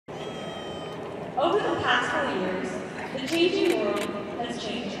Over the past 4 years, the changing world has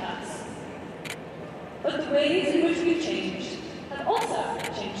changed us. But the ways in which we've changed have also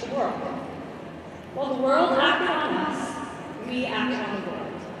changed the world. While the world acted on us, we acted on the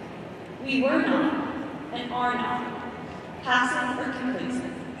world. We were not, and are not, passive or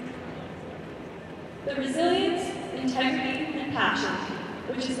complacent. The resilience, integrity, and passion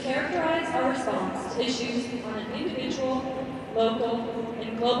which has characterized our response to issues on an individual, local,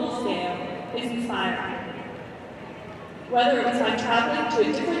 and global scale is inspiring. Whether it was by traveling to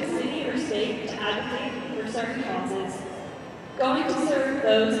a different city or state to advocate for certain causes, going to serve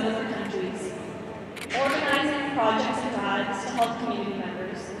those in other countries, organizing projects and drives to help community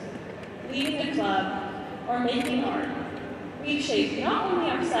members, leading a club, or making art, we've shaped not only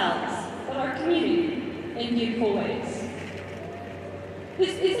ourselves, but our community in beautiful ways.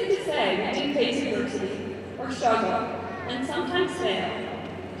 This isn't to say we didn't face adversity, or struggle, and sometimes fail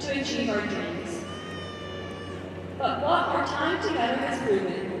to achieve our dreams. But what our time together has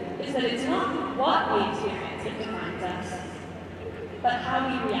proven is that it's not what we experience that defines us, but how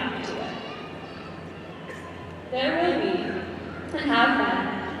we react to it. There will be, and have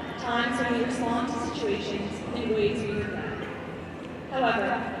been, times when we respond to situations in ways we regret. However,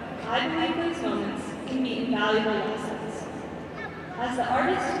 I believe those moments can be invaluable lessons. As the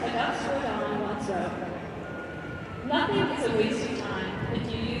artist Auguste Rodin once wrote, "Nothing is a waste of time if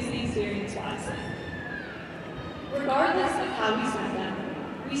you use the experience wisely." Regardless of how we spend them,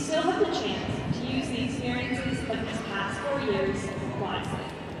 we still have the chance to use the experiences of these past 4 years wisely.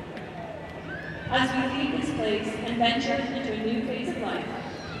 As we leave this place and venture into a new phase of life,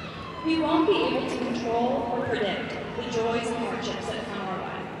 we won't be able to control or predict the joys and hardships that come our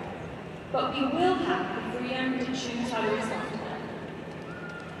way, but we will have the freedom to choose how to respond to them,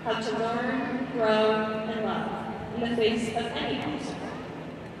 how to learn, grow, and love in the face of any obstacle.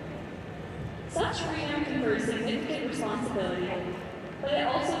 Such freedom confers significant responsibility, but it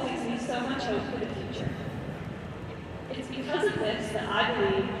also gives me so much hope for the future. It's because of this that I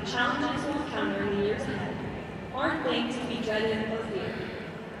believe the challenges we'll encounter in the years ahead aren't things to be dreaded or feared.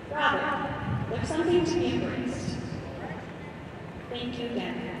 Rather, they're something to be embraced. Thank you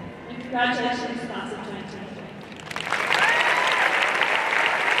again, and congratulations, class of 2023.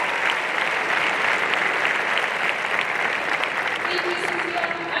 Thank you, Sophia.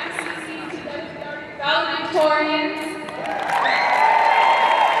 I'm Cece, to Valedictorians.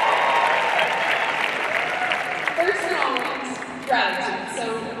 First and always, gratitude. So,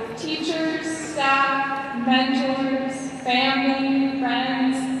 teachers, staff, mentors, family,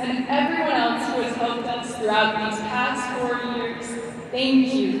 friends, and everyone else who has helped us throughout these past 4 years,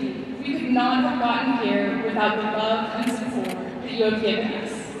 thank you. We could not have gotten here without the love and support that you have given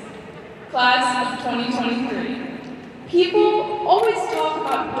us. Class of 2023. People always talk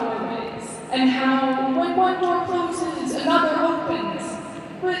about doorways and how when one door closes, another opens.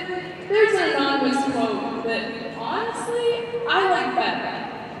 But there's an anonymous quote that, honestly, I like better.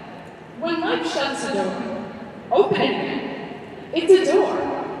 When life shuts a door, open it again. It's a door.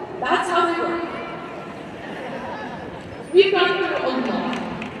 That's how they work. We've gone through a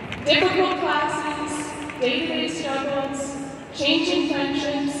lot. Difficult classes, day-to-day struggles, changing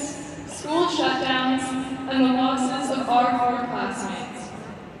friendships, school shutdowns, and the losses of our 4 classmates.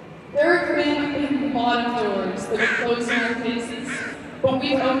 There have been a lot of doors that were closed in our faces, but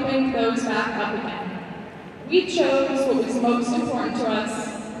we've opened those back up again. We chose what was most important to us,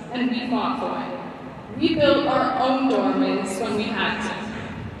 and we fought for it. We built our own doorways when we had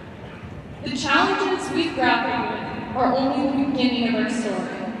to. The challenges we've grappled with are only the beginning of our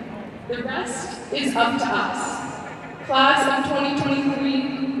story. The rest is up to us. Class of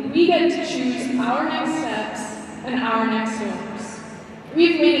 2023, we get to choose our next steps and our next doors.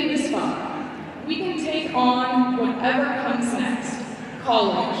 We've made it this far. We can take on whatever comes next.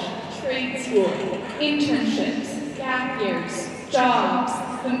 College, trade school, internships, gap years, jobs,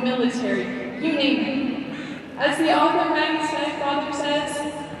 the military, you name it. As the author Maggie's stepfather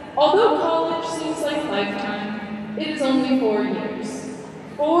says, although college seems like a lifetime, it is only 4 years.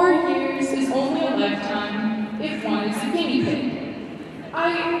 4 years is only a lifetime if one is a guinea pig.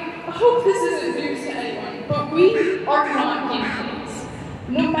 I hope this isn't news to anyone, but we are not guinea pigs.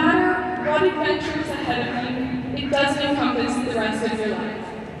 No matter what adventures ahead of you, it doesn't encompass the rest of your life.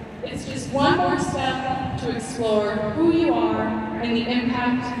 It's just one more step to explore who you are and the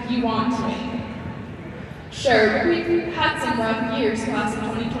impact you want to make. Sure, we've had some rough years, class of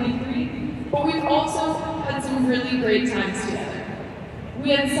 2023, but we've also had some really great times together. We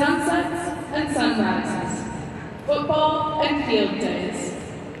had sunsets and sunrises, football and field days,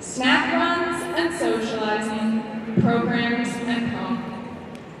 snack runs and socializing, programs and prom.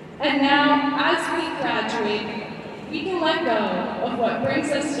 And now, as we graduate, we can let go of what brings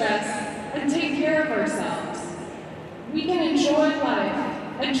us stress and take care of ourselves. We can enjoy life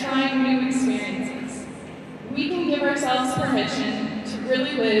and try new experiences. We can give ourselves permission to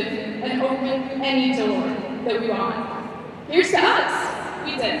really live and open any door that we want. Here's to us.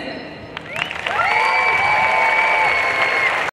 We did it.